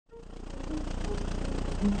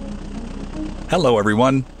Hello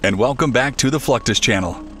everyone, and welcome back to the Fluctus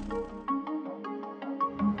channel.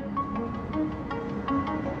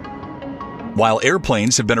 While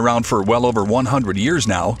airplanes have been around for well over 100 years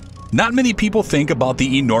now, not many people think about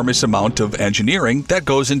the enormous amount of engineering that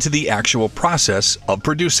goes into the actual process of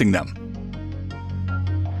producing them.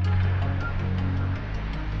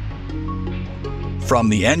 From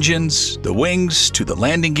the engines, the wings, to the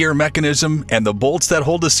landing gear mechanism, and the bolts that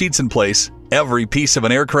hold the seats in place, every piece of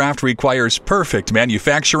an aircraft requires perfect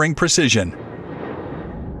manufacturing precision.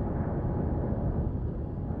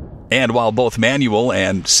 And while both manual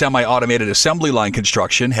and semi-automated assembly line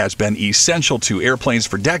construction has been essential to airplanes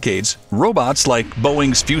for decades, robots like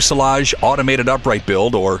Boeing's Fuselage Automated Upright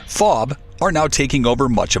Build, or FAUB, are now taking over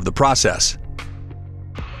much of the process.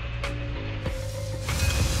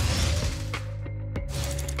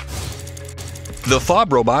 The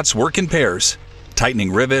FAUB robots work in pairs,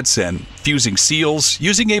 tightening rivets and fusing seals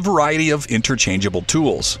using a variety of interchangeable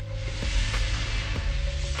tools.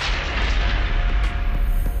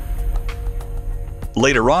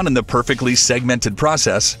 Later on in the perfectly segmented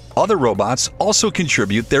process, other robots also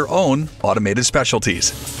contribute their own automated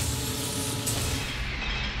specialties.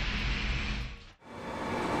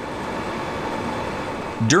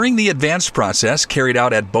 During the advanced process carried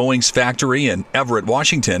out at Boeing's factory in Everett,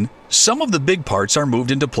 Washington, some of the big parts are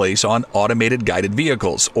moved into place on automated guided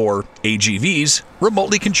vehicles, or AGVs,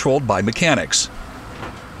 remotely controlled by mechanics.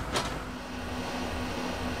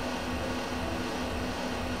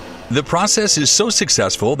 The process is so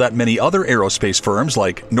successful that many other aerospace firms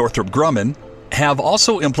like Northrop Grumman have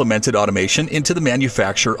also implemented automation into the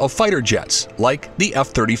manufacture of fighter jets, like the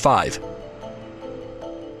F-35.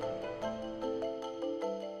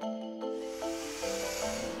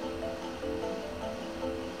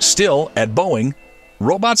 Still, at Boeing,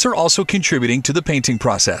 robots are also contributing to the painting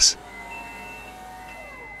process.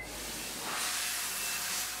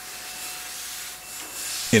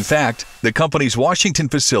 In fact, the company's Washington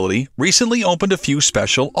facility recently opened a few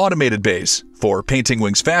special automated bays for painting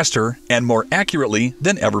wings faster and more accurately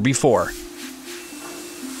than ever before.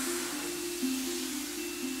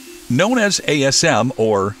 Known as ASM,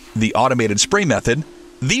 or the automated spray method,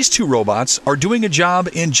 these two robots are doing a job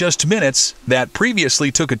in just minutes that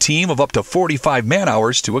previously took a team of up to 45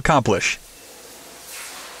 man-hours to accomplish.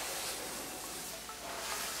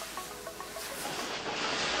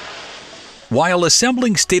 While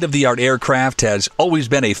assembling state-of-the-art aircraft has always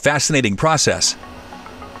been a fascinating process,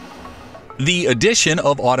 the addition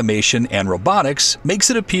of automation and robotics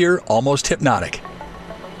makes it appear almost hypnotic.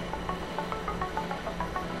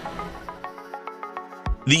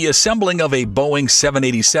 The assembling of a Boeing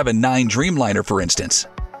 787-9 Dreamliner, for instance.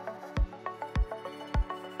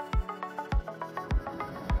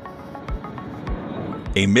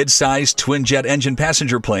 A mid-sized twin-jet engine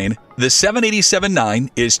passenger plane, the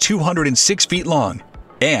 787-9 is 206 feet long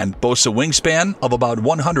and boasts a wingspan of about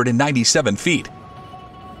 197 feet.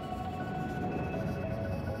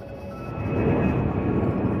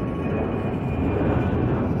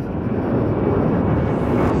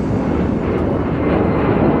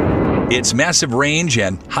 Its massive range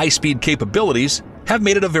and high-speed capabilities have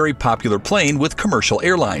made it a very popular plane with commercial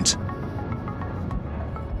airlines.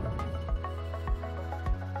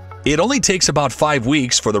 It only takes about 5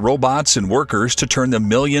 weeks for the robots and workers to turn the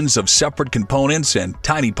millions of separate components and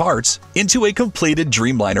tiny parts into a completed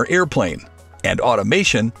Dreamliner airplane, and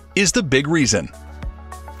automation is the big reason.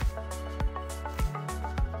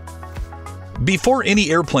 Before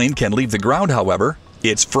any airplane can leave the ground, however,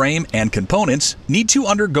 its frame and components need to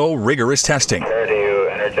undergo rigorous testing. Prepare to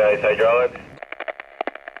energize hydraulics.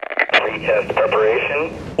 Pre-test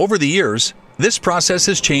preparation. Over the years, this process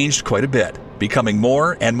has changed quite a bit, becoming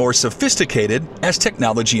more and more sophisticated as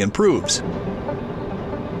technology improves.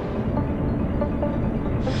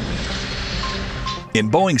 In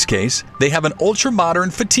Boeing's case, they have an ultra-modern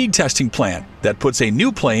fatigue testing plant that puts a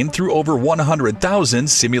new plane through over 100,000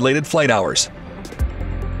 simulated flight hours.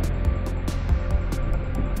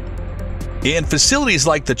 In facilities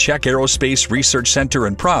like the Czech Aerospace Research Center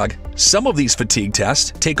in Prague, some of these fatigue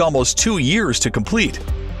tests take almost 2 years to complete.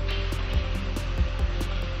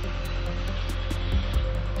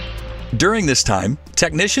 During this time,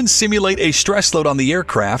 technicians simulate a stress load on the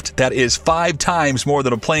aircraft that is 5 times more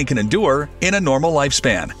than a plane can endure in a normal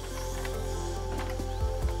lifespan.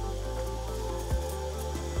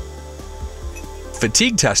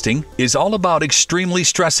 Fatigue testing is all about extremely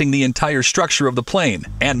stressing the entire structure of the plane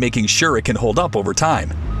and making sure it can hold up over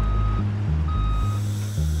time.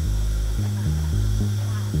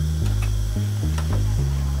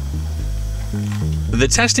 The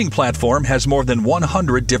testing platform has more than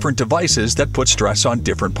 100 different devices that put stress on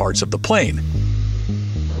different parts of the plane.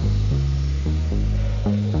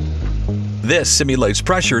 This simulates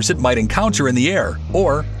pressures it might encounter in the air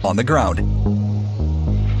or on the ground.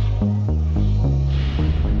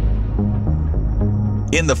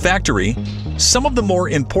 In the factory, some of the more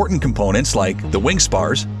important components, like the wing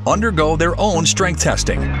spars, undergo their own strength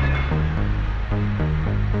testing.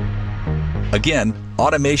 Again,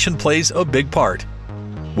 automation plays a big part,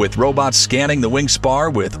 with robots scanning the wing spar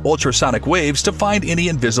with ultrasonic waves to find any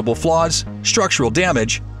invisible flaws, structural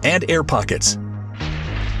damage, and air pockets.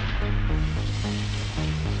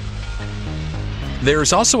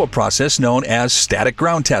 There's also a process known as static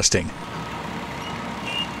ground testing.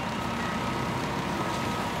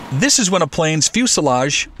 This is when a plane's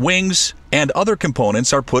fuselage, wings, and other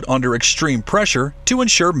components are put under extreme pressure to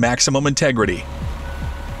ensure maximum integrity.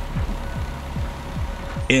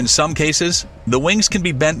 In some cases, the wings can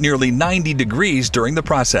be bent nearly 90 degrees during the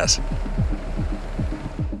process.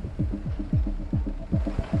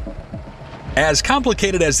 As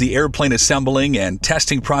complicated as the airplane assembling and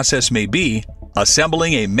testing process may be,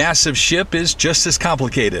 assembling a massive ship is just as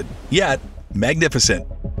complicated, yet magnificent.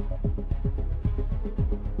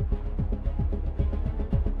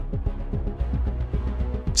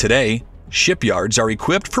 Today, shipyards are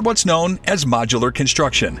equipped for what's known as modular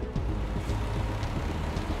construction.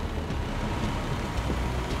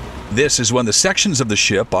 This is when the sections of the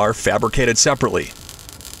ship are fabricated separately,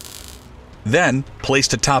 then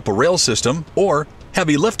placed atop a rail system or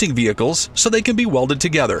heavy lifting vehicles so they can be welded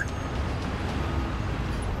together.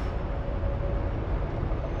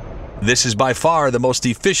 This is by far the most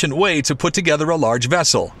efficient way to put together a large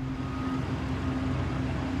vessel.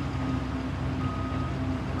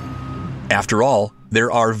 After all, there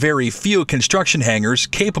are very few construction hangars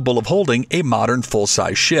capable of holding a modern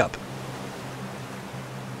full-size ship.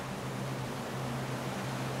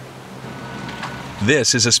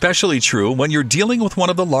 This is especially true when you're dealing with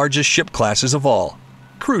one of the largest ship classes of all,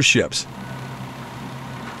 cruise ships.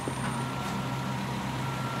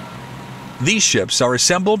 These ships are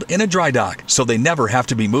assembled in a dry dock, so they never have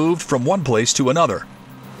to be moved from one place to another.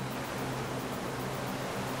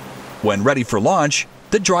 When ready for launch,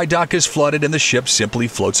 the dry dock is flooded and the ship simply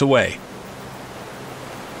floats away.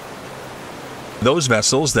 Those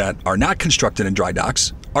vessels that are not constructed in dry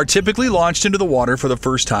docks are typically launched into the water for the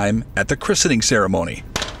first time at the christening ceremony.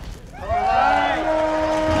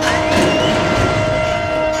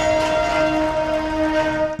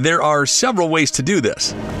 There are several ways to do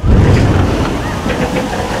this.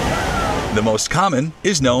 The most common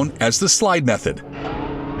is known as the slide method.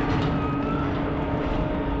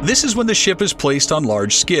 This is when the ship is placed on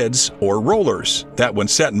large skids or rollers that, when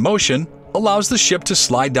set in motion, allows the ship to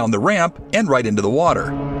slide down the ramp and right into the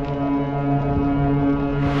water.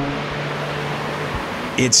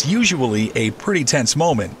 It's usually a pretty tense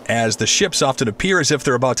moment, as the ships often appear as if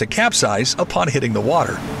they're about to capsize upon hitting the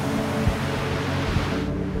water.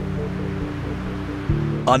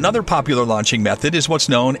 Another popular launching method is what's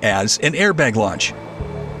known as an airbag launch.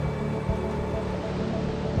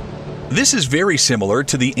 This is very similar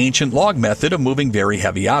to the ancient log method of moving very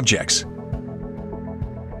heavy objects.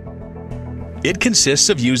 It consists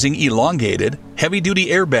of using elongated, heavy-duty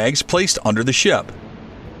airbags placed under the ship.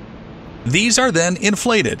 These are then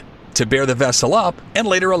inflated to bear the vessel up and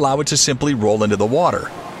later allow it to simply roll into the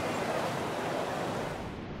water.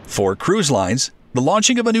 For cruise lines, the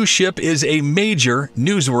launching of a new ship is a major,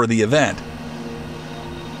 newsworthy event.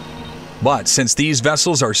 But since these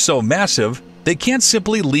vessels are so massive, they can't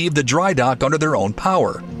simply leave the dry dock under their own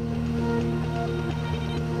power.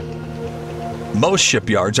 Most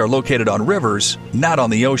shipyards are located on rivers, not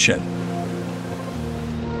on the ocean.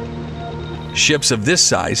 Ships of this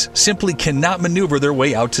size simply cannot maneuver their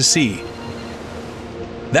way out to sea.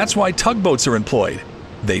 That's why tugboats are employed.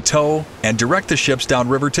 They tow and direct the ships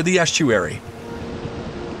downriver to the estuary.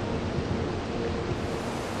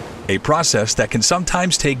 A process that can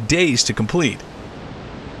sometimes take days to complete.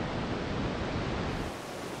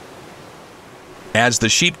 As the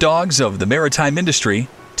sheepdogs of the maritime industry,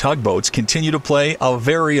 tugboats continue to play a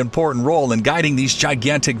very important role in guiding these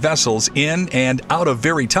gigantic vessels in and out of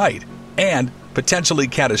very tight and potentially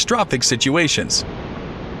catastrophic situations.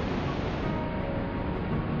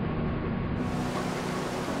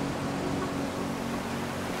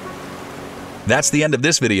 That's the end of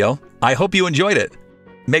this video. I hope you enjoyed it.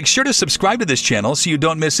 Make sure to subscribe to this channel so you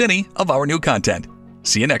don't miss any of our new content.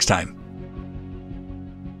 See you next time.